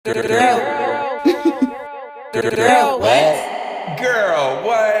Girl, what? Girl,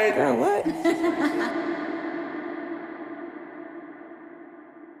 what? Girl, what?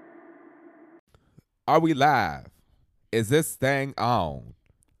 Are we live? Is this thing on?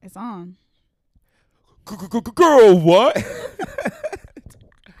 It's on. Girl, what?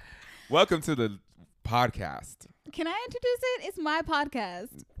 Welcome to the podcast. Can I introduce it? It's my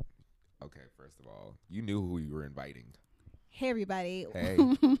podcast. Okay, first of all, you knew who you were inviting. Hey, everybody. Hey.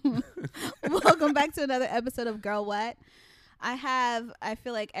 Welcome back to another episode of Girl What. I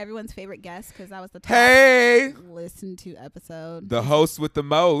feel like everyone's favorite guest because that was the top Hey, listened to episode. the host with the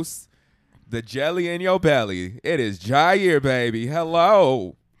most, the jelly in your belly. It is Jair, baby.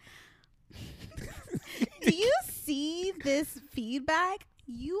 Hello. Do you see this feedback?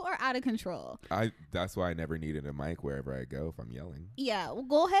 You are out of control. That's why I never needed a mic wherever I go if I'm yelling. Yeah, well,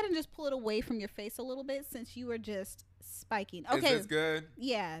 go ahead and just pull it away from your face a little bit since you were just spiking. Okay. Is this good?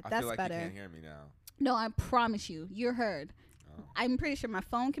 Yeah, I that's feel like better. you can't hear me now. No, I promise you're heard. Oh. I'm pretty sure my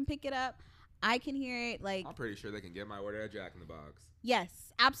phone can pick it up. I can hear it. Like, I'm pretty sure they can get my order at Jack in the Box. yes,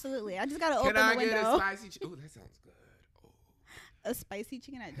 absolutely. I just gotta open Can I the get window. a spicy? Ooh, that sounds good. Oh. A spicy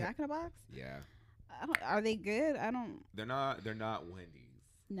chicken at Jack in the Box? Yeah, Are they good? I don't they're not Wendy's.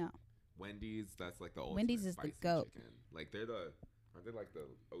 know. Wendy's, that's like the ultimate Wendy's is the spicy goat. chicken. Like aren't they like the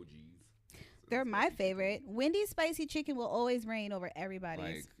OGs? They're Spicy my chicken. favorite. Wendy's spicy chicken will always reign over everybody's.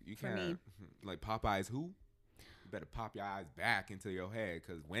 Like you for can't me. like Popeyes. Who? You better pop your eyes back into your head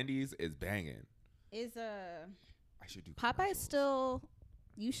because Wendy's is banging. Is I should do Popeye commercials. still?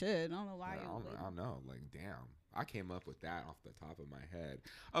 You should. I don't know why. Yeah, you I don't know. Like, damn. I came up with that off the top of my head.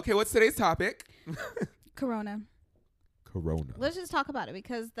 Okay, what's today's topic? Corona. Corona. Let's just talk about it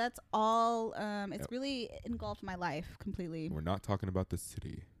because that's all. It's Yep. really engulfed my life completely. We're not talking about the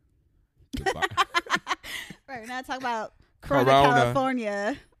city. Goodbye. Right. We're not talking about Corona, Corona.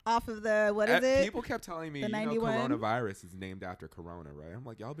 California. Off of the what is it? People kept telling me, The you know, 91? coronavirus is named after Corona, right? I'm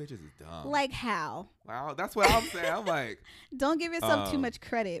like, y'all bitches is dumb. Like how? Wow, that's what I'm saying. I'm like, Don't give yourself too Um, much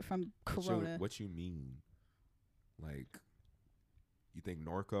credit from Corona. what you mean? Like, you think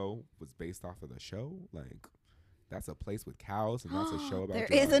Norco was based off of the show? Like, that's a place with cows, and that's a show about There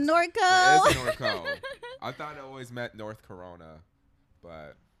drugs. is a Norco. There is a Norco. I thought it always meant North Corona,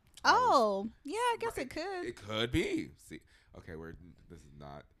 but Oh, yeah, I guess Right. it could. it could be. See, okay, this is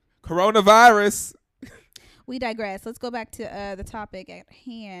not coronavirus. We digress. Let's go back to the topic at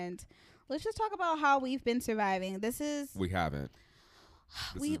hand. Let's just talk about how we've been surviving. This is We haven't.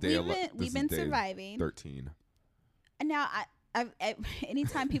 This is we've day been we've been day surviving. 13. And now I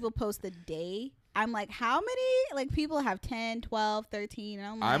anytime people post the day, I'm like, how many like people have 10, 12, 13? And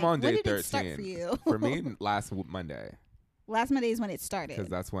I'm like, I'm on day when did 13. it start for you? For me, last Monday, Last Monday is when it because started.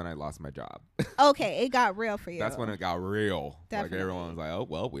 that's when I lost my job. Okay, it got real for you. That's when it got real. Definitely. Like everyone was like, "Oh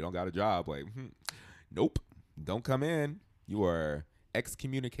well, we don't got a job." Like, nope, don't come in. You are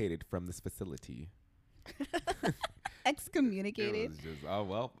excommunicated from this facility. It excommunicated. was just, oh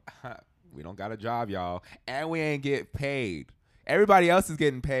well, we don't got a job, y'all, and we ain't get paid. Everybody else is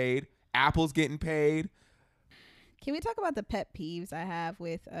getting paid. Apple's getting paid. Can we talk about the pet peeves I have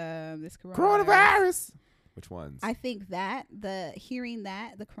with this Coronavirus. Which ones? I think that the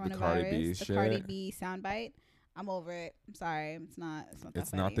coronavirus, Cardi B Cardi shit. B soundbite, I'm over it. I'm sorry, it's not. That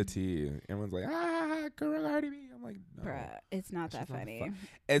It's funny. not the tea. Everyone's like, Cardi B. I'm like, no. Bruh, it's not that She's not funny.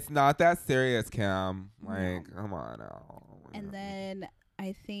 It's not that serious, Kim. Like, come on now. And then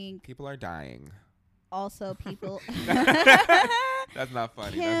I think People are dying. also people. That's not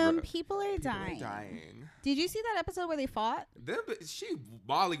funny. Kim, That's people are people dying. are dying. Did you see that episode where they fought? She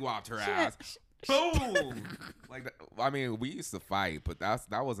mollywopped her She- ass. Boom! Like, I mean, we used to fight, but that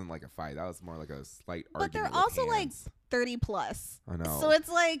wasn't like a fight. That was more like a slight But argument. they're with also like hands. 30 plus. I know. So it's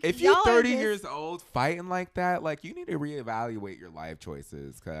like If y'all you're are 30 just- years old fighting like that, like you need to reevaluate your life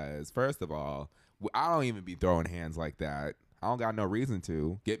choices. Because first of all, I don't even be throwing hands like that. I don't got no reason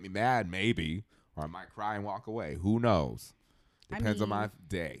to. Get me mad, maybe, or I might cry and walk away. Who knows? I Depends on mean, my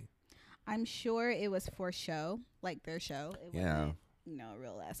day. I'm sure it was for show, like their show. It Yeah. wasn't, a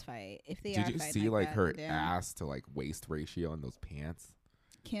real ass fight. If they Did are you fighting see like that, her then ass to like waist ratio in those pants?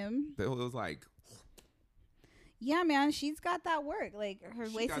 Kim? It was like, Yeah, man, she's got that work. Like her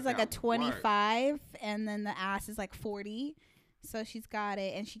She waist got is like a that work. 25, and then the ass is like 40. So she's got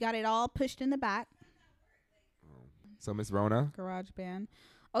it, and she got it all pushed in the back. so Miss Rona. Garage band.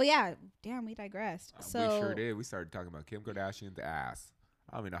 Oh yeah, damn, we digressed. So we sure did. We started talking about Kim Kardashian's ass.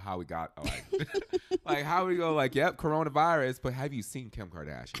 I don't even know how we got like, like how we go like, yep, coronavirus. But have you seen Kim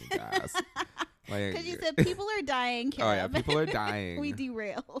Kardashian's ass? Like, because you said people are dying. Kim. oh yeah, people are dying. we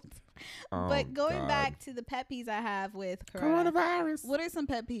derailed. Oh, But going God. back to the pet peeves I have with Coronavirus. what are some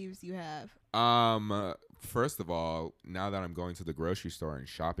pet peeves you have? First of all, now that I'm going to the grocery store and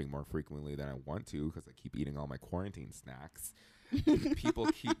shopping more frequently than I want to because I keep eating all my quarantine snacks, people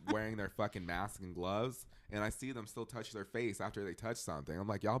keep wearing their fucking masks and gloves, and I see them still touch their face after they touch something. I'm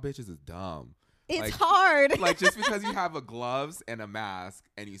like, y'all bitches is dumb. It's Like- hard. Like, just because you have a gloves and a mask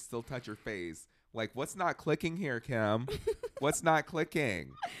and you still touch your face, like, what's not clicking here, Kim? What's not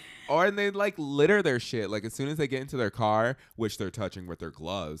clicking? Or and they like litter their shit. Like as soon as they get into their car, which they're touching with their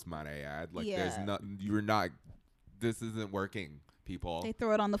gloves, might I add. Like there's Yeah. nothing. You're not. This isn't working, people. They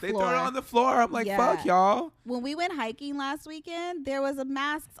throw it on the They floor. throw it on the floor. I'm like, fuck Yeah. y'all. When we went hiking last weekend, there was a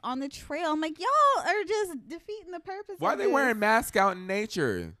masks on the trail. I'm like, y'all are just defeating the purpose. Why are of they this. wearing masks out in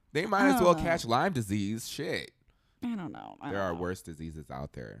nature? They might as well Oh. catch Lyme disease. Shit. I don't know. I There don't are know. worse diseases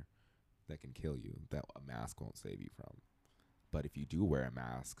out there that can kill you that a mask won't save you from. But if you do wear a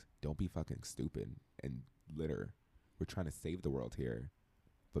mask, don't be fucking stupid and litter. We're trying to save the world here.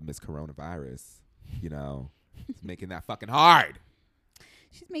 But Miss Coronavirus, you know, it's making that fucking hard.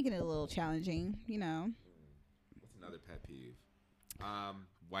 She's making it a little challenging, you know. What's another pet peeve?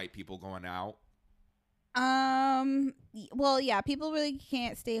 White people going out. Well, yeah, people really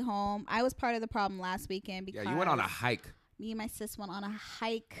can't stay home. I was part of the problem last weekend because Yeah, you went on a hike. me and my sis went on a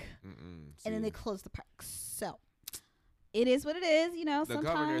hike, Mm-mm, and then see. they closed the park. So it is what it is, you know. The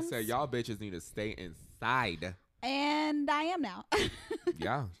sometimes. governor said y'all bitches need to stay inside. And I am now.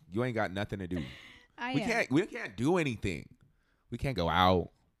 Yeah, you ain't got nothing to do. I We am. can't do anything. We can't go out.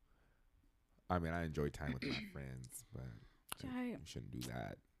 I mean, I enjoy time with my friends, but you shouldn't do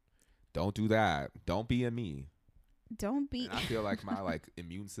that. Don't do that. Don't be a me. Don't be. And I feel like my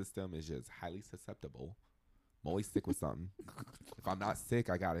immune system is just highly susceptible. I'm always sick with something. If I'm not sick,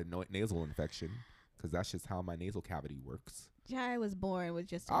 I got a nasal infection because that's just how my nasal cavity works. Jai was born with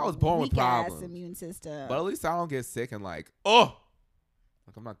just. I was born with weak-ass problems. immune system. But at least I don't get sick and like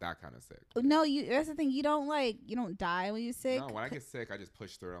I'm not that kind of sick. No, that's the thing. You don't die when you're sick. No, when I get sick, I just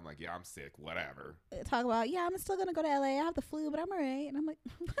push through. I'm like, yeah, I'm sick. Whatever. Talk about, yeah, I'm still gonna go to LA. I have the flu, but I'm alright. And I'm like,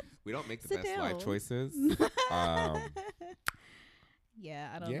 We don't make the Sit best life down. choices. Yeah,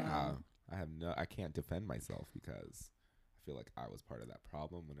 I don't know. I can't defend myself because I feel like I was part of that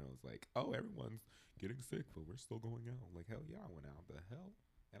problem when it was like, oh, everyone's getting sick, but we're still going out. I'm like, hell yeah, I went out. The hell?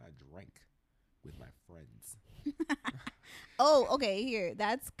 And I drank with my friends. Oh, okay. Here,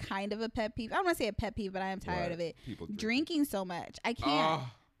 that's kind of a pet peeve. I don't want to say a pet peeve, but I am tired What? of it. People Drinking so much, I can't.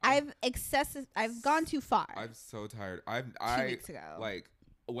 Oh, I've gone too far. I'm so tired. 2 weeks ago. Like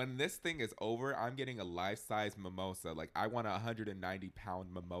when this thing is over, I'm getting a life-size mimosa. Like I want a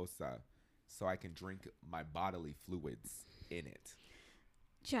 190-pound mimosa so I can drink my bodily fluids in it.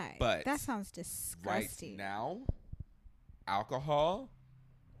 Jai, but that sounds disgusting. Right now, alcohol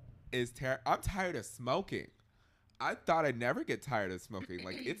is I'm tired of smoking. I thought I'd never get tired of smoking.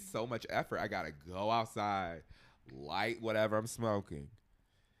 Like it's so much effort. I gotta go outside, light whatever I'm smoking.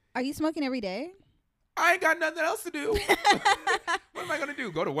 Are you smoking every day? I ain't got nothing else to do. What am I gonna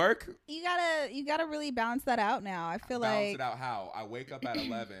do? Go to work? You gotta really balance that out now. I feel Balance like it out how? I wake up at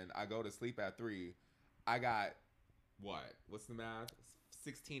 11. I go to sleep at 3. I got what? What's the math?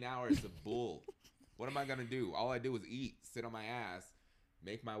 16 hours of bull. What am I gonna do? All I do is eat, sit on my ass,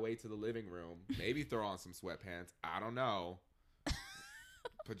 make my way to the living room, maybe throw on some sweatpants. I don't know.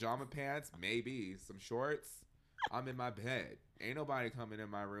 Pajama pants, maybe some shorts. I'm in my bed. Ain't nobody coming in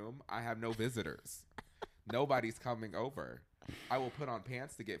my room. I have no visitors. Nobody's coming over. I will put on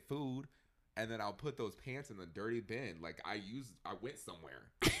pants to get food, and then I'll put those pants in the dirty bin. Like I went somewhere.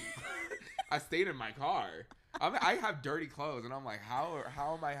 I stayed in my car. I have dirty clothes, and I'm like, how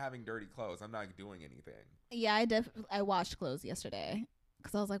am I having dirty clothes? I'm not doing anything. yeah, I washed clothes yesterday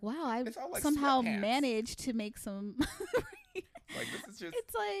because I was like, wow, I It's all like somehow sweatpants. managed to make some. Like this is just,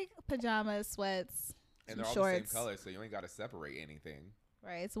 It's like pajamas, sweats, and some they're all shorts. the same color, so you ain't got to separate anything.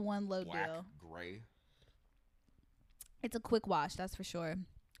 Right, it's a one load Black, deal. gray. It's a quick wash, that's for sure.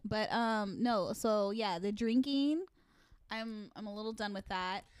 But no, so yeah, the drinking, I'm a little done with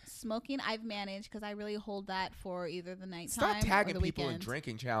that. Smoking, I've managed because I really hold that for either the nighttime Stop or tagging the people in weekend.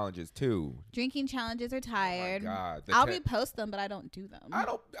 drinking challenges too. Drinking challenges are tired. Oh my God. I'll repost them, but I don't do them. I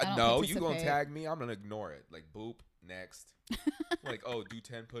don't I don't no, you gonna participate. tag me, I'm gonna ignore it. Like boop, next. Like, oh, do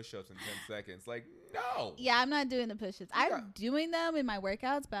 10 push-ups in 10 seconds. Like, no. Yeah, I'm not doing the push-ups. You I'm got- doing them in my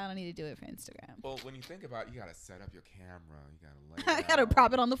workouts, but I don't need to do it for Instagram. Well, when you think about it, you gotta set up your camera. You gotta lay I gotta down,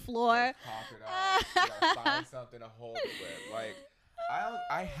 prop it on the you floor. gotta pop it out. You gotta find something to hold it with. Like,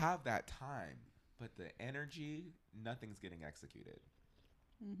 I have that time, but the energy, nothing's getting executed.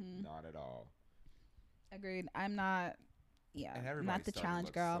 Mm-hmm. Not at all. Agreed. I'm not Yeah, And not everybody the started challenge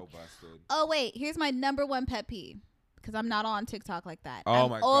look girl. So busted. Oh wait, here's my number one pet peeve because I'm not on TikTok like that. Oh I'm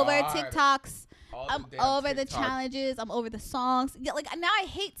my over God. TikToks. All I'm the damn over the TikTok- challenges. I'm over the songs. Yeah, like now I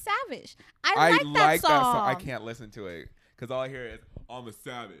hate Savage. I like that song. I can't listen to it because all I hear is I'm a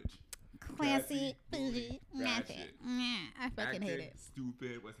savage. Classy, bougie, bougie, ratchet. nothing. I fucking hate Acting it.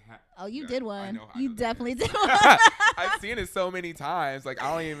 Stupid. Oh, you Yeah, did I one. know- I You know that definitely dance. did one. I've seen it so many times. Like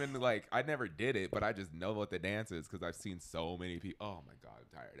I don't even like. I never did it, but I just know what the dance is because I've seen so many people. Oh my God,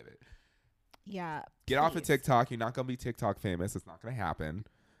 I'm tired of it. Yeah. Get off of please. TikTok. You're not gonna be TikTok famous. It's not gonna happen.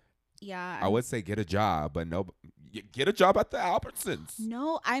 Yeah. I would say get a job, but no, get a job at the Albertsons.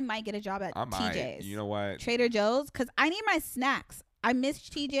 No, I might get a job at I might. TJ's. You know what? Trader Joe's, because I need my snacks. I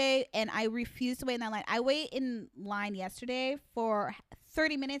missed TJ and I refuse to wait in that line. I wait in line yesterday for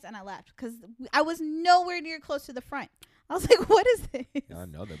 30 minutes and I left because I was nowhere near close to the front. I was like, what is this? Yeah, I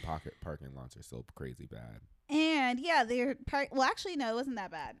know the parking lots are so crazy bad. And yeah, well, actually, no, it wasn't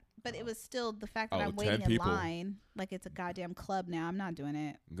that bad. But it was still the fact that Oh, I'm 10 waiting in people. line like it's a goddamn club now. I'm not doing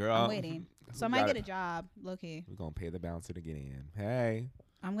it. Girl, I'm waiting. So I might get a job, low-key. We're going to pay the bouncer to get in. Hey.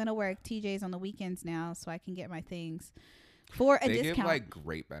 I'm going to work TJ's on the weekends now so I can get my things for a They discount. give like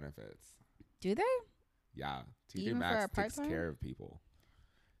great benefits. Do they? Yeah. TJ Even for Maxx a takes part-time? care of people.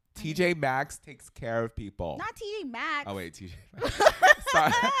 I mean- TJ Maxx takes care of people. Not TJ Maxx. Oh, wait. TJ Maxx.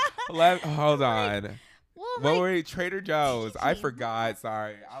 Sorry. Hold on. Well, What like, were we? Trader Joe's. I TJ forgot.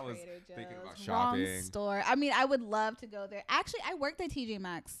 Sorry. I was Trader thinking about Joe's, shopping. Wrong store. I mean, I would love to go there. Actually, I worked at TJ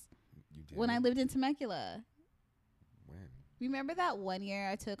Maxx You did? when I lived in Temecula. When? Remember that one year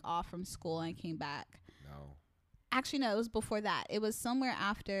I took off from school and came back? No. Actually, no, it was before that. It was somewhere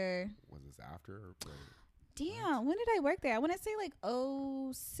after. Was this after? Or wait? Damn, when did I work there? I want to say like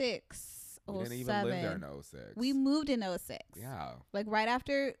 06, We didn't 07. even live there in 06. We moved in 06. Yeah. Like right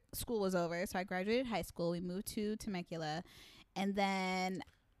after school was over. So I graduated high school. We moved to Temecula. And then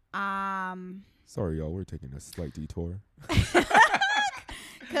Sorry, y'all. We're taking a slight detour.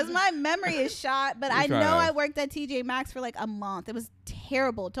 because my memory is shot, but I It's know fine. I worked at TJ Maxx for like a month. It was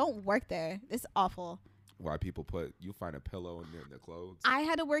terrible. Don't work there. It's awful. Why people you find a pillow in their clothes. I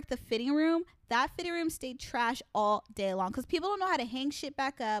had to work the fitting room. That fitting room stayed trash all day long because people don't know how to hang shit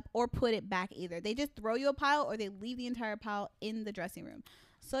back up or put it back either. They just throw you a pile or they leave the entire pile in the dressing room.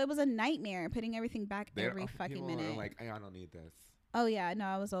 So it was a nightmare putting everything back every fucking people minute. Are like, hey, I don't need this. Oh yeah, no,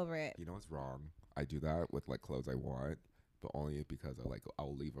 I was over it. You know what's wrong? I do that with like clothes I want, but only because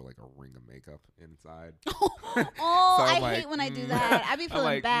I'll leave like a ring of makeup inside. Oh, So I I'm like, hate when I do that. I be I'm feeling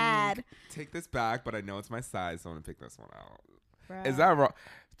like, bad. Take this back, but I know it's my size, so I'm gonna pick this one out. Bruh. Is that wrong?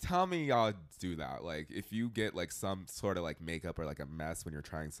 Tell me y'all do that. Like if you get like some sort of like makeup or like a mess when you're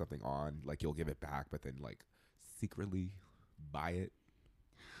trying something on, like you'll give it back, but then like secretly buy it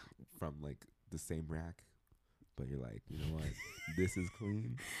from like the same rack. But you're like, you know what? This is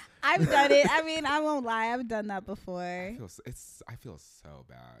clean. I've done it. I mean, I won't lie. I've done that before. I feel so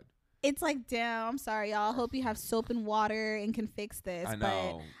bad. It's like, damn, I'm sorry, y'all. Hope you have soap and water and can fix this. I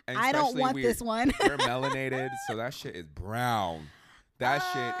know. But And I don't especially want this one. We're melanated, so that shit is brown. That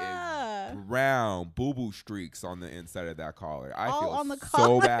shit is brown. Boo-boo streaks on the inside of that collar. I All feel on the so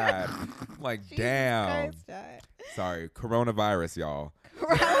collar. bad. Like, Jesus damn. Christ, John. Sorry. Coronavirus, y'all.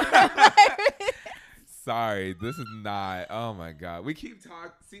 Sorry. This is not. Oh, my God. We keep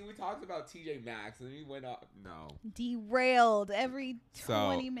talking. See, we talked about TJ Maxx, and we went up. No. Derailed every So,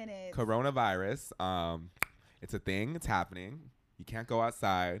 20 minutes. Coronavirus. It's a thing. It's happening. You can't go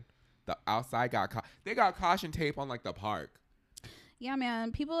outside. The outside they got caution tape on, like, the park. Yeah,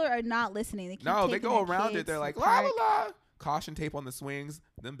 man. People are not listening. They keep No, they taking go their around kids it. They're to like, the la park. la la. Caution tape on the swings.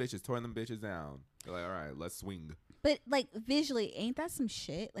 Them bitches tore them bitches down. They're like, all right, let's swing. But like visually, ain't that some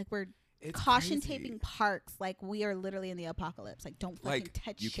shit? Like we're It's caution crazy. taping parks. Like we are literally in the apocalypse. Like don't fucking Like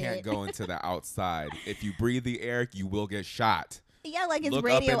touch you shit. can't go into the outside. If you breathe the air, you will get shot. Yeah, like it's Look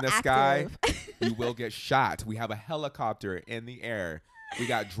up in the sky. radioactive. You will get shot. We have a helicopter in the air. We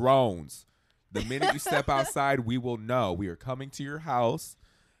got drones. The minute you step outside, we will know. We are coming to your house.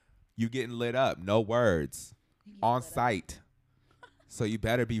 You getting lit up. No words. On site. So you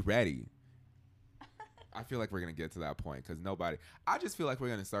better be ready. I feel like we're gonna get to that point because I just feel like they're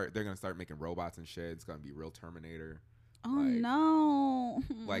gonna start making robots and shit. It's gonna be real Terminator. Oh Like- no!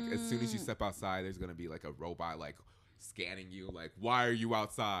 Like as soon as you step outside, there's gonna be like a robot like scanning you. Like, why are you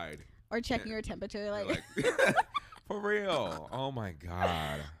outside? or checking your temperature, You're like, like for real. Oh my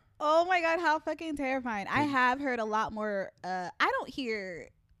God. oh my god, how fucking terrifying! I have heard a lot more. I don't hear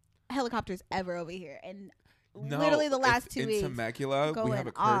helicopters ever over here, and No, literally the last 2 in weeks. Temecula, we going have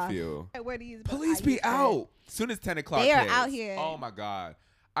a off. curfew. Where these Police I be used to- out. Soon as 10 o'clock They are hits. out here. Oh my God.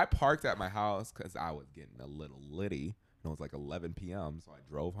 I parked at my house because I was getting a little litty it was like 11 p.m. So I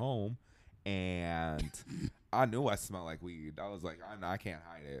drove home, and I knew I smelled like weed. I was like, I can't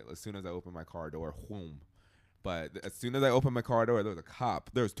hide it. As soon as I opened my car door, whoom. But as soon as I opened my car door, there was a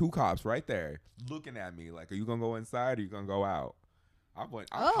cop. There was 2 cops right there looking at me like, are you going to go inside or are you going to go out? I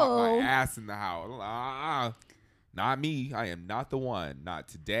popped my ass in the house. Not me. I am not the one. Not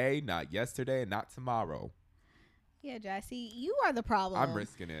today, not yesterday, not tomorrow. Yeah, Jesse, you are the problem. I'm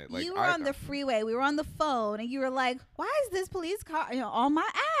risking it. Like, you were on the freeway. We were on the phone, and you were like, "Why is this police car on my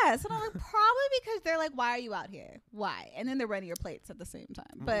ass?" And I'm like, "Probably because they're like, why are you out here? Why?" And then they're running your plates at the same time.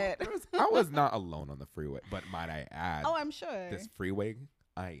 But I was not alone on the freeway. But might I add? Oh, I'm sure. This freeway,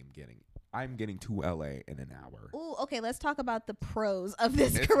 I'm getting to LA in an hour. Ooh, okay. Let's talk about the pros of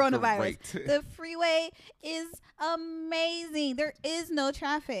this coronavirus. The freeway is amazing. There is no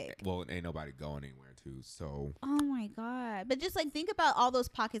traffic. Well, ain't nobody going anywhere too. So. Oh my god! But just like think about all those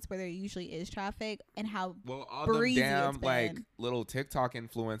pockets where there usually is traffic and how all the breezy damn it's been. like little TikTok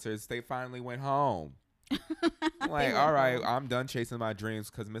influencers, they finally went home. Like, They all went right, home. I'm done chasing my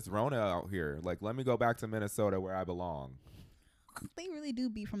dreams because Miss Rona out here. Like, let me go back to Minnesota where I belong. They really do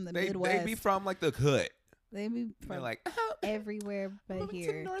be from the They Midwest. be from like the hood. They be They're from like, everywhere but moving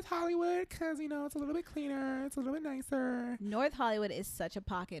here. to North Hollywood because it's a little bit cleaner, it's a little bit nicer. North Hollywood is such a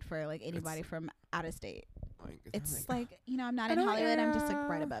pocket for like anybody from out of state. Like, It's like I'm not I in know, Hollywood. I'm just like yeah.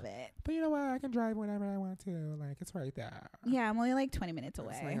 right above it. but you know what? I can drive whenever I want to. Like, it's right there. Yeah, I'm only like 20 minutes It's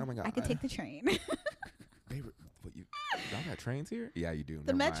away. like, oh my I could God. take the train, Y'all got trains here? Yeah, you do.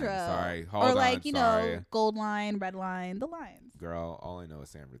 the Never mind. metro, Sorry, hold or on. like Sorry. Gold Line, Red Line, the lines. Girl, all I know is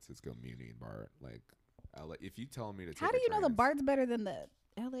San Francisco Muni and BART. Like, LA, if you tell me to take How do you know the BART's better than the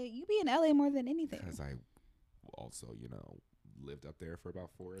LA? You be in LA more than anything. Because I also, lived up there for about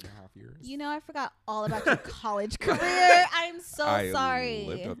 4.5 years. I forgot all about your college career. I'm so I sorry.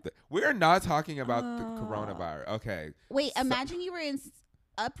 lived up there. We're not talking about the Oh. coronavirus. Okay. Wait, So- imagine you were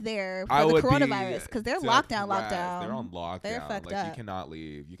up there I for the would be coronavirus because they're depressed. lockdown. They're on lockdown. They're fucked like, up. you cannot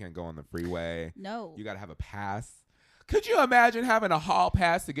leave. You can't go on the freeway. No. You got to have a pass. Could you imagine having a hall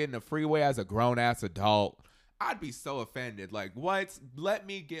pass to get in the freeway as a grown-ass adult? I'd be so offended. Like, what? Let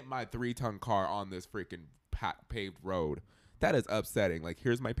me get my 3-ton car on this freaking paved road. That is upsetting. Like,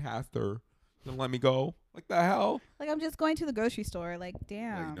 here's my pastor. Then let me go. Like, the hell? Like, I'm just going to the grocery store. Like,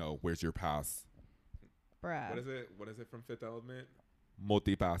 damn. Like, no, where's your pass? Bruh. What is it? What is it from Fifth Element?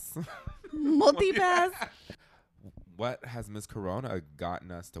 Multipass. Multipass. What has Miss Corona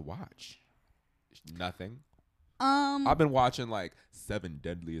gotten us to watch? Nothing. Um, I've been watching like 7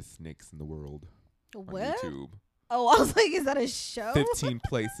 Deadliest Snakes in the World on what? YouTube. Oh, I was like, is that a show? 15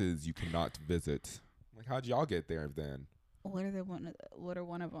 places you cannot visit. Like, how'd y'all get there then? What are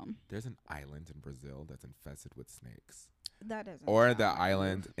one of them? There's an island in Brazil that's infested with snakes. That doesn't. Or sound the right.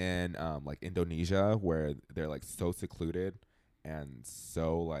 island in like Indonesia where they're like so secluded and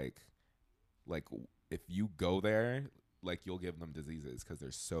so like if you go there, like you'll give them diseases because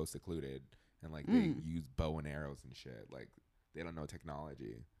they're so secluded and like they use bow and arrows and shit. Like they don't know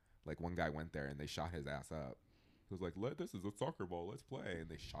technology. Like one guy went there and they shot his ass up. He was like, this is a soccer ball, let's play. And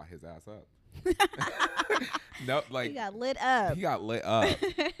they shot his ass up. No, like He got lit up. he got lit up.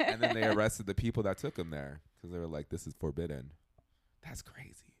 And then they arrested the people that took him there because they were like, this is forbidden. That's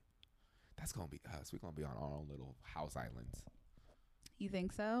crazy. That's going to be us. We're going to be on our own little house islands. You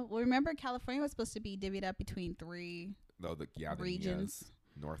think so? Well, remember California was supposed to be divvied up between 3 No, the regions.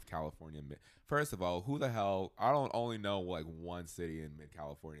 Nias, North California. First of all, who the hell? I don't only know like one city in mid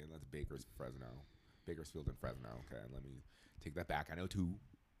California, and that's Bakersfield and Fresno. Okay, let me take that back. I know 2.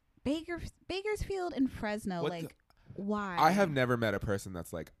 Bakersfield and Fresno. What Like, why? I have never met a person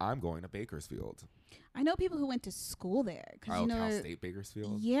that's like, I'm going to Bakersfield. I know people who went to school there. Cal State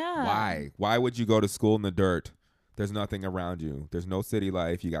Bakersfield? Yeah. Why? Why would you go to school in the dirt? There's nothing around you. There's no city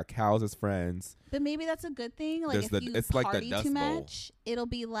life. You got cows as friends. But maybe that's a good thing. Like, There's if the- you it's like the party Dust too Bowl. much, it'll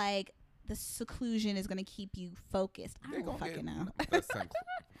be like the seclusion is going to keep you focused. I don't fucking know. What?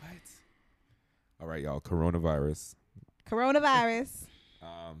 All right, y'all. Coronavirus. Coronavirus.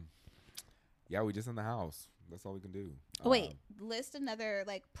 Yeah, we just in the house. That's all we can do. Wait, list another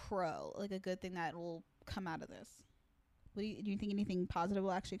like pro, like a good thing that will come out of this. Do you think anything positive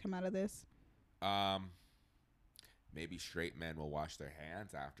will actually come out of this? Maybe straight men will wash their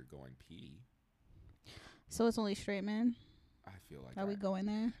hands after going pee. So it's only straight men. I feel like Are we going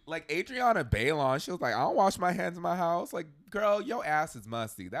there? Like Adriana Balon, she was like, I don't wash my hands in my house. Like, girl, your ass is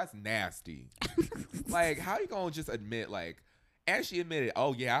musty. That's nasty. Like, how you gonna just admit like? And she admitted,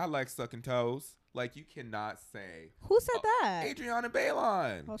 oh yeah, I like sucking toes. Like, you cannot say. Who said that? Adriana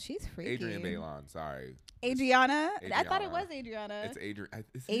Balon. Well, she's freaky. Adrian Balon, sorry. Adriana? I thought it Adriana. was Adriana. It's Adrian.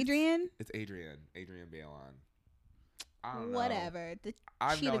 Adrian? It's Adrian. Adrian Balon. I don't know. Whatever. The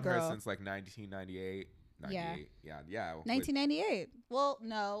I've cheetah known girl. her since like 1998. 98. Yeah. 1998. Well,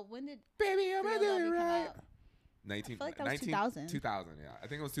 no. When did Baby, I'm Real gonna Love do You it come right. out? 19, I feel like that was 19 2000. 2000, yeah. I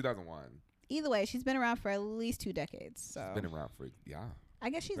think it was 2001. Either way, she's been around for at least 2 decades. So Been around for, yeah. I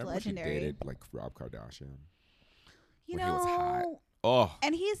guess she's Remember when legendary. She dated like Rob Kardashian. You when know, he was hot. Oh,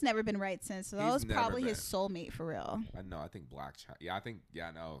 and he's never been right since. So that He's was never probably his been. soulmate for real. I know. I think Black China. Yeah, I think.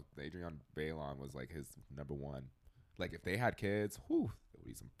 Yeah, no. Adrian Bailon was like his number one. Like if they had kids, whew, there would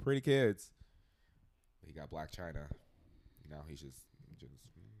be some pretty kids. But he got Black China. Now he's just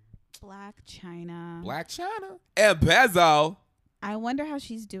Black China. Black China and Bezzo. I wonder how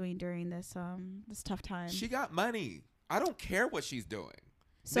she's doing during this tough time. She got money. I don't care what she's doing.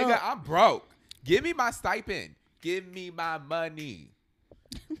 So- Nigga, I'm broke. Give me my stipend. Give me my money.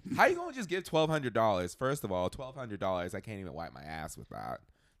 How you gonna just give $1,200? First of all, $1,200. I can't even wipe my ass with that.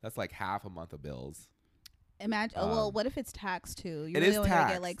 That's like half a month of bills. Imagine. well, what if it's taxed too? You it really is only gonna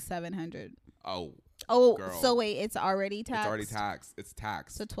taxed. get like 700. Oh, girl. So wait, it's already taxed. It's already taxed. It's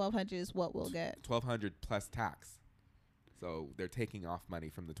taxed. So 1,200 is what we'll get. 1,200 plus tax. So they're taking off money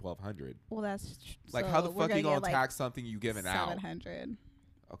from the 1,200. Well, that's Like so how the we're fuck you get, gonna like, tax something you giving out? 700.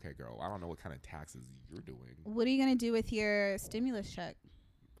 Okay, girl. I don't know what kind of taxes you're doing. What are you gonna do with your stimulus check?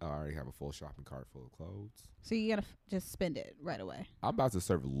 I already have a full shopping cart full of clothes. So you're gonna just spend it right away? I'm about to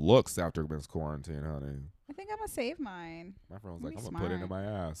serve looks after this quarantine, honey. I think I'm gonna save mine. My friend was Be like, I'm gonna put it in smart.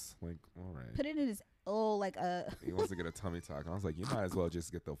 my ass. Like, all right. Put it in his like a He wants to get a tummy tuck. And I was like, you might as well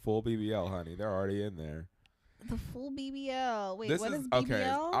just get the full BBL, honey. They're already in there. the full BBL. Wait, This what is is okay.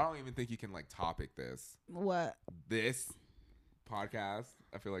 BBL? I don't even think you can like topic this. What? This podcast,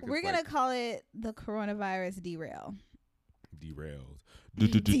 I feel like We're it's gonna like call it the coronavirus derail. derailed.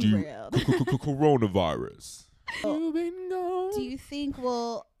 Derailed. Coronavirus. You've been gone. Do you think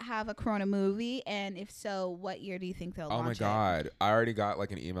we'll have a Corona movie? And if so, what year do you think they'll Oh my launch God. I already got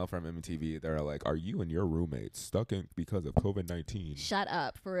like an email from MTV. They're like, are you and your roommates stuck in because of COVID-19? it? Shut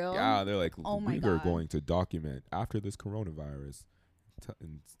up, for real? Yeah, they're like, Oh my we are God. going to document after this coronavirus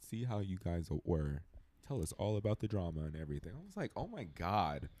and see how you guys were. Tell us all about the drama and everything. I was like, oh my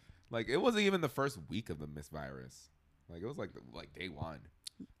God. Like, it wasn't even the first week of the Miss Virus. Like, it was like day one.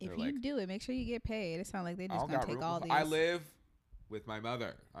 If They're you like, do it, make sure you get paid. It sounds like they I just don't gonna got take room all for- these. I live with my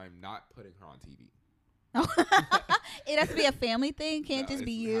mother. I'm not putting her on TV. It has to be a family thing. Can't No, just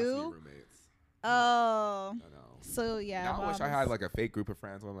be it has to you. roommates. Oh, I know. so yeah. Now I wish I moms. had like a fake group of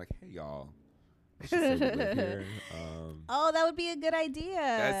friends where I'm like, hey y'all, let's just say we live here. Oh, that would be a good idea.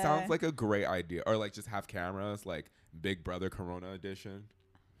 That sounds like a great idea. Or like just have cameras, like Big Brother Corona edition.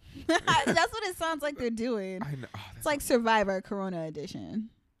 That's what it sounds like they're doing. I know. It's like Survivor Corona edition.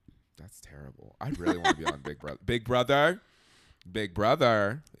 That's terrible. I really want to be on Big Brother. Big Brother. Big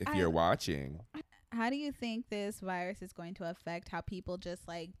Brother, if you're watching. How do you think this virus is going to affect how people just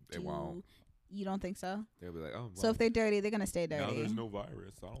like They do? won't. You don't think so? They'll be like, oh, well, So if they're dirty, they're gonna stay dirty. now there's no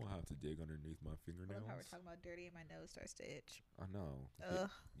virus. I don't have to dig underneath my fingernails. How we're talking about dirty and my nose starts to itch. I know. Ugh.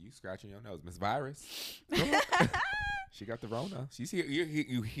 You scratching your nose, Miss Virus. She got the Rona. She's here.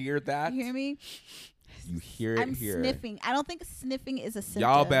 You hear that? You hear me? You hear it I'm here. sniffing. I don't think sniffing is a symptom.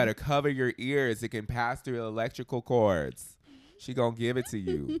 Y'all better cover your ears. It can pass through electrical cords. She gonna give it to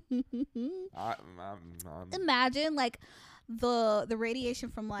you. Imagine like the radiation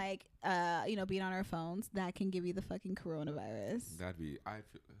from like being on our phones that can give you the fucking coronavirus. That'd be.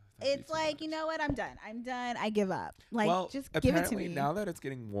 It's like, you know what? I'm done. I give up. Like, well, just give it to apparently me. now that it's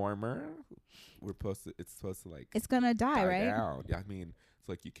getting warmer, it's supposed to like It's gonna die, right? down. Yeah, I mean, it's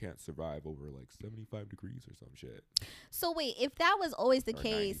like you can't survive over like 75 degrees or some shit. So wait, if that was always the Or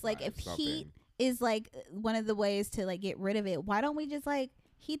case, like if 95 heat something. is like one of the ways to like get rid of it, why don't we just like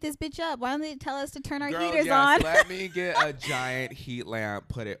heat this bitch up? Why don't they tell us to turn our Girl, heaters yes, on? Let me get a giant heat lamp,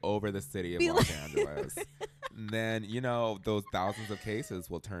 put it over the city of Be Los like- Angeles. And then, those thousands of cases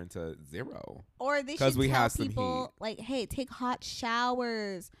will turn to zero. Or they 'Cause should we tell have some people heat. like, hey, take hot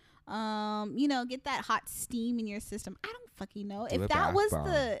showers. Get that hot steam in your system. I don't fucking know. Do If a that bath was bomb.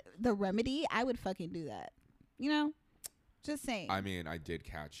 the remedy, I would fucking do that. Just saying. I mean, I did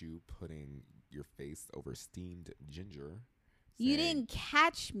catch you putting your face over steamed ginger. You saying- didn't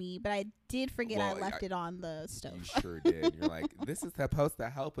catch me, but I did forget I Well, left it on the stove. You sure did. You're like, this is supposed to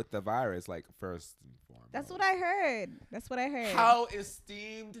help with the virus, like first and foremost. That's what I heard. How is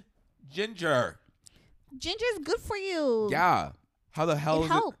steamed ginger? Ginger's good for you. Yeah. How the hell It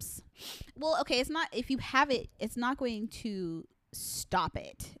is helps. Well, okay, it's not, if you have it, it's not going to stop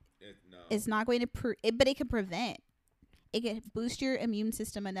it. No. It's not going to, but it can prevent. It can boost your immune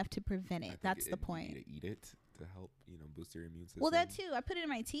system enough to prevent I it. think That's the you point. need to eat it to help, boost your immune system. Well, that too. I put it in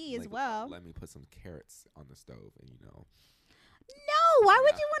my tea as Like, well. Let me put some carrots on the stove, and No, why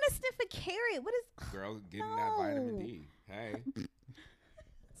would Yeah. you want to sniff a carrot? What is? girl, getting that vitamin No. D. Hey,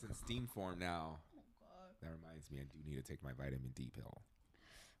 it's in steam form now. That reminds me, I do need to take my vitamin D pill.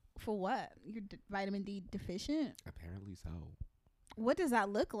 For what? You're vitamin D deficient? Apparently so. What does that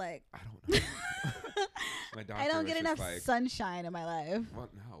look like? I don't know. My doctor I don't was get just enough like, sunshine in my life. well,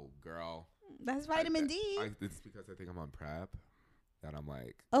 no, girl. That's vitamin D. It's because I think I'm on prep that I'm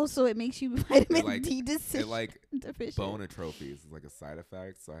like, Oh, so it makes you vitamin like- D it like deficient. bone atrophies is like a side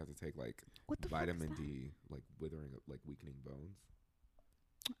effect, so I have to take like What the fuck is vitamin that? D, like withering, like weakening bones.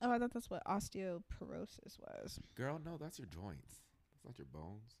 Oh, I thought that's what osteoporosis was. Girl, no, that's your joints. That's not your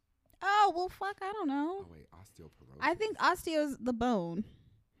bones. Oh, well, fuck, I don't know. Oh wait, osteoporosis. I think osteo's the bone.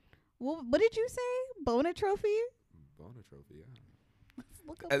 Well, what did you say? Bone atrophy? bone atrophy. Yeah. Let's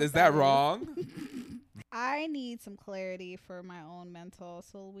look up Is what that wrong? I need some clarity for my own mental,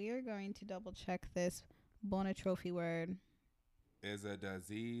 so we are going to double check this bone atrophy word. Is a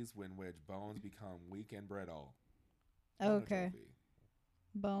disease in which bones become weak and brittle. Bone Okay. atrophy.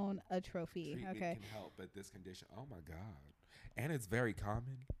 Bone atrophy. Treatment Okay. can help, but this condition, oh my God. And it's very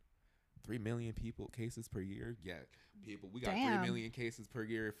common. 3 million cases per year. Yeah, people, we got Damn. 3 million cases per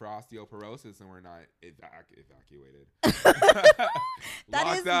year for osteoporosis, and we're not evacuated. That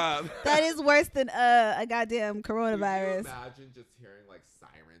Locked is- up. That is worse than a goddamn Could you coronavirus. imagine just hearing like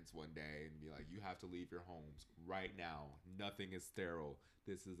sirens one day and be like, you have to leave your homes right now. Nothing is sterile.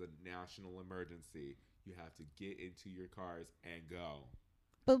 This is a national emergency. You have to get into your cars and go.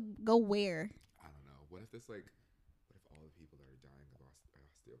 But go where? I don't know. What if all the people that are dying of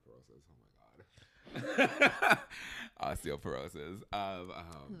osteoporosis? Oh my God. Osteoporosis of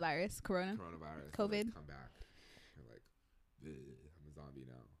Virus, corona. coronavirus. COVID. They, like, come back. They're like, "Ugh, I'm a zombie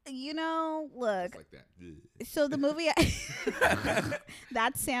now. You know, look. Just like that. Ugh. So the movie,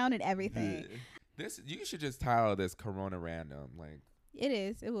 that sound and everything. You should just title this Corona Random. Like, It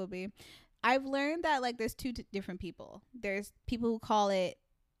is. It will be. I've learned that like there's two different people. There's people who call it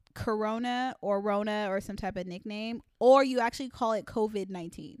Corona or Rona or some type of nickname, or you actually call it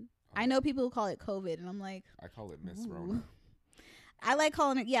COVID-19. I know people who call it COVID, and I'm like, I call it Miss ooh. Rona. I like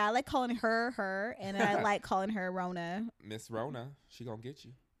calling it. Yeah, I like calling her, and I like calling her Rona, Miss Rona, she gonna get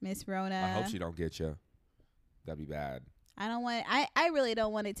you. Miss Rona. I hope she don't get you. That'd be bad. I don't want. I really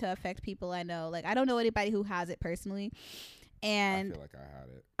don't want it to affect people I know. Like I don't know anybody who has it personally, I and feel like I had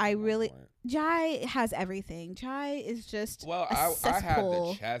it. I at one really- point. Jai has everything. Jai is just Well, a I had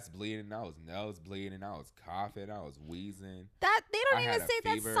cesspool. the chest bleeding. I was nose bleeding. I was coughing. I was wheezing. That they don't I even had a say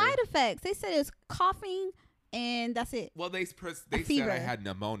that's fever. side effects. They said it's coughing and that's it. Well, they said fever. I had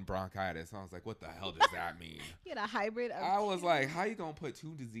pneumonia bronchitis. I was like, what the hell does that mean? You had a hybrid of I was like, how you gonna put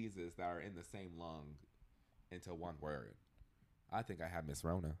two diseases that are in the same lung into one word? I think I had Miss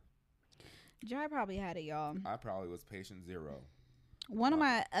Rona. Jai probably had it, y'all. I probably was patient zero. One of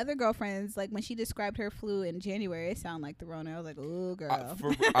my other girlfriends, like when she described her flu in January, it sounded like the Rona. I was like, ooh, girl.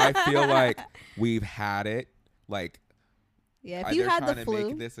 I feel like we've had it. Like, yeah, if you had the trying to flu.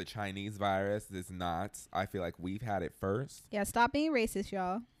 make this a Chinese virus. It's not. I feel like we've had it first. Yeah, stop being racist,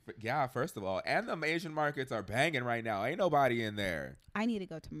 y'all. Yeah, first of all, and the Asian markets are banging right now. Ain't nobody in there. I need to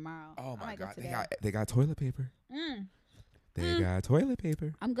go tomorrow. Oh I my might go God, today. they got toilet paper. They got toilet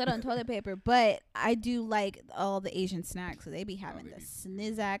paper. I'm good on toilet paper, but I do like all the Asian snacks. So they be having they the be-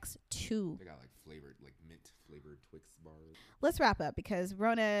 Snizzaks too. They got like flavored, like mint flavored Twix bars. Let's wrap up because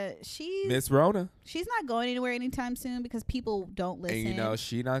Rona, she's Miss Rona, not going anywhere anytime soon because people don't listen. and you know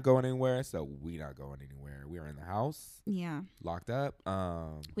she not going anywhere, so we not going anywhere. We are in the house, Yeah, locked up.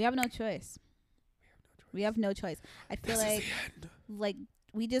 we have no choice. We have no choice. I feel This is like the end. like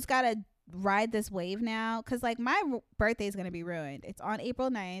we just gotta ride this wave now because like my birthday is gonna be ruined. It's on April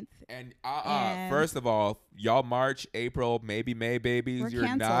 9th. And And- first of all, y'all March, April, maybe May babies, We're you're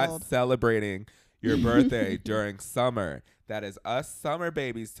not canceled. celebrating your birthday during summer. That is us summer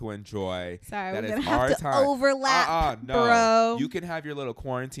babies to enjoy. Sorry, That we're is gonna have our to time. overlap, No. bro. You can have your little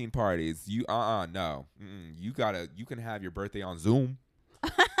quarantine parties. No. You can have your birthday on Zoom.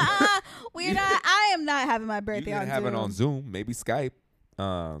 We're not. I am not having my You birthday can on have Zoom. it on Zoom, maybe Skype,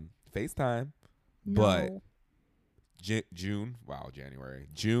 FaceTime. No. But January,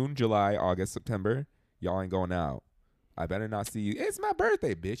 June, July, August, September, y'all ain't going out. I better not see you. It's my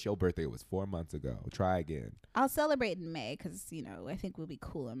birthday, bitch. Your birthday was 4 months ago. Try again. I'll celebrate in May because I think we'll be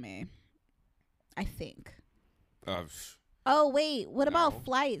cool in May. I think. Oh wait, what No. about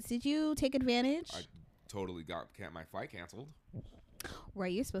flights? Did you take advantage? I totally got my flight canceled.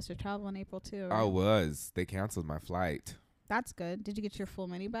 Right, you're supposed to travel in April too. Right? I was. They canceled my flight. That's good. Did you get your full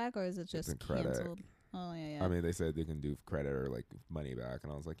money back or is it just in credit. canceled? Oh yeah. I mean, they said they can do credit or like money back,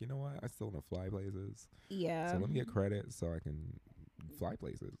 and I was like, you know what? I still want to fly places, Yeah. so let me get credit so I can fly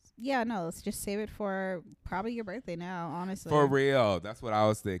places. Yeah, no, let's just save it for probably your birthday now, honestly. For real, that's what I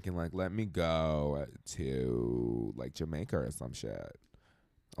was thinking. Like, let me go to like Jamaica or some shit.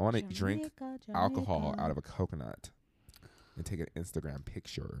 I want to drink alcohol out of a coconut and take an Instagram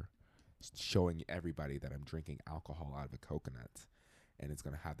picture showing everybody that I'm drinking alcohol out of a coconut. And it's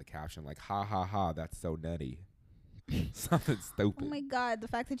going to have the caption like, ha, ha, ha, that's so nutty. Something stupid. Oh, my God. The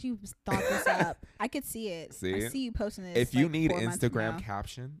fact that you thought this up. I could see it. See? I see you posting this. If you like, need 4 months Instagram from now.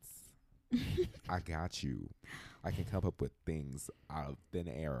 captions, I got you. I can come up with things out of thin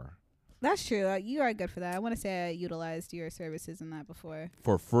air. That's true. You are good for that. I want to say I utilized your services in that before.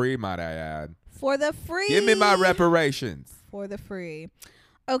 For free, might I add. For the free. Give me my reparations. For the free.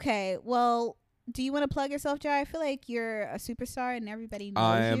 Okay. Well, do you want to plug yourself, Jai? I feel like you're a superstar and everybody knows you.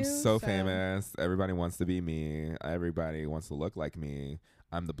 I am so famous. Everybody wants to be me. Everybody wants to look like me.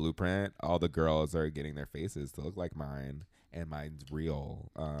 I'm the blueprint. All the girls are getting their faces to look like mine, and mine's real.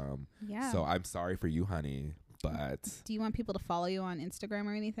 Yeah. So I'm sorry for you, honey. But do you want people to follow you on Instagram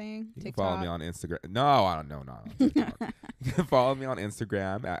or anything? you can TikTok? follow me on Instagram. No, I don't know. TikTok. You can follow me on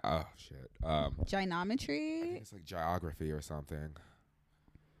Instagram at Gynometry? it's like geography or something.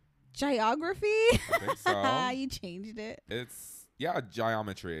 Geography? I think so. You changed it. It's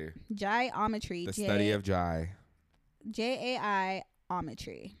geometry. Geometry. The study of Jai-ometry.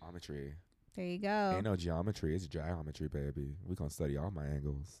 Geometry. There you go. Ain't no geometry. It's geometry, baby. We're gonna study all my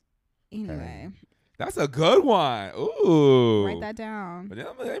angles. Anyway. That's a good one. Ooh. Write that down. But then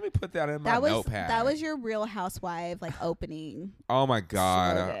let me put that in my notepad. That was your Real Housewife like opening. Oh my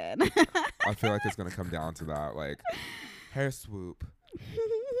God. Slogan. I feel like it's gonna come down to that. Like, hair swoop.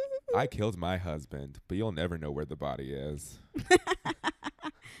 I killed my husband, but you'll never know where the body is.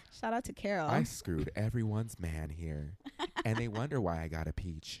 Shout out to Carol. I screwed everyone's man here, and they wonder why I got a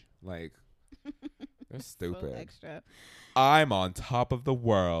peach. Like, they're stupid. So extra. I'm on top of the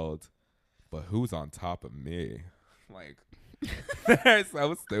world, but who's on top of me? Like, they're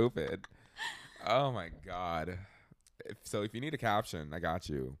so stupid. Oh my God. If you need a caption, I got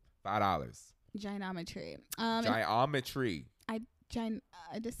you. $5. Gynometry. Geometry.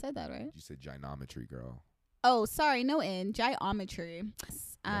 I just said that, right? You said gynometry, girl. Oh, sorry, no N. Geometry.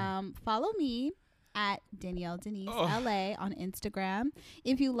 Yeah. Follow me at Danielle Denise Oh. LA on Instagram.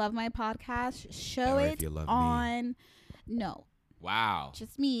 If you love my podcast, show Or it if you love me. on. No, Wow.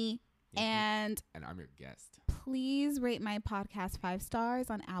 just me. Yeah. And And I'm your guest. please rate my podcast 5 stars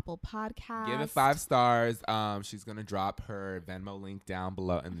on Apple Podcasts. Give it 5 stars. She's gonna drop her Venmo link down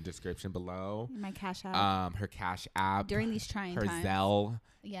below in the description below. My Cash App Her Cash App. during these trying her times. Zelle.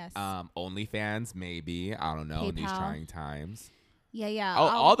 Yes. OnlyFans, maybe. I don't know. In these PayPal. trying times. Yeah. Oh,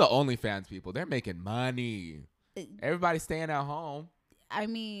 all the OnlyFans people, they're making money. Everybody's staying at home. I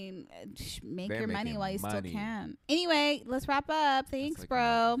mean, make They're your money making while you money. still can. Anyway, let's wrap up. Thanks, That's like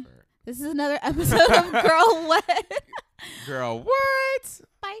bro. an effort. This is another episode of Girl What? Girl, what?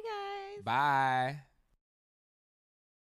 Bye, guys. Bye.